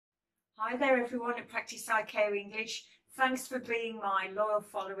Hi there everyone at Practice ICAO English. Thanks for being my loyal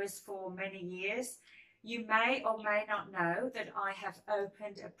followers for many years. You may or may not know that I have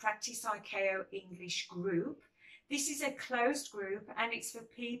opened a Practice ICAO English group. This is a closed group and it's for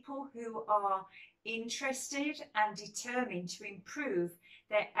people who are interested and determined to improve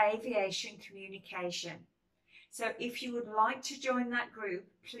their aviation communication. So if you would like to join that group,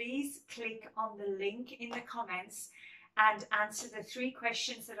 please click on the link in the comments and answer the 3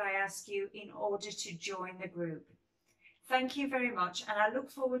 questions that I ask you in order to join the group. Thank you very much, and I look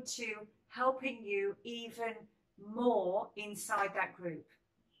forward to helping you even more inside that group.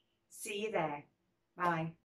 See you there. Bye.